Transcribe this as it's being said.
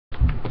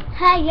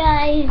Hi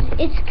guys,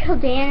 it's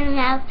Cabana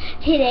Mouth.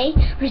 Today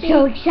we're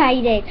so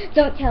excited.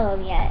 Don't tell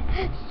them yet.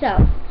 So,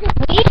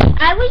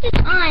 I was just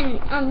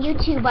on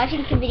YouTube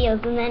watching some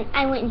videos, and then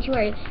I went into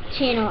our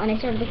channel and I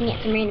started looking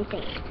at some random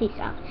things. Please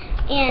stop.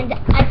 And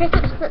I pressed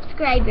up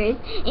subscribers,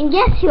 and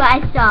guess who I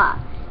saw?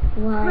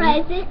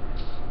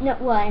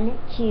 One,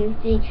 two,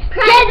 three.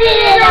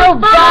 President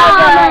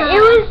Obama!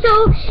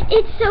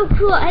 It's so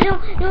cool. I don't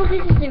know if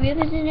this is the real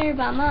President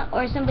Obama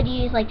or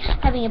somebody who's like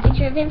having a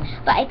picture of him,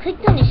 but I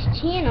clicked on his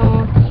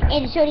channel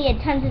and it showed he had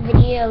tons of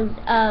videos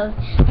of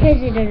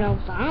President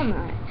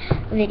Obama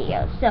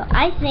videos. So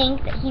I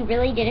think that he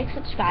really did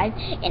subscribe,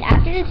 and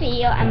after this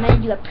video I'm going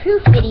to do a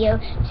proof video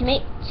to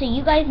make so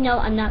you guys know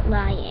I'm not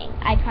lying.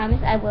 I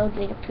promise I will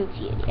do a proof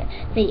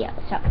video.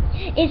 So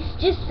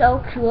it's just so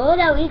cool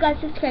that we got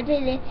subscribed to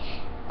the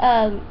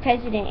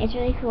president. It's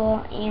really cool,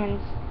 and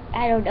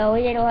I don't know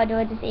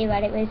what to say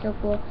about it, but it's so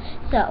cool.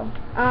 So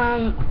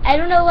I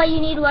don't know why you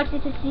need to watch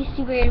this. It's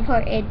super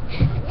important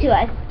to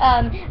us.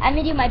 I'm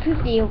gonna do my proof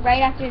video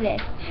right after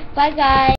this. Bye guys.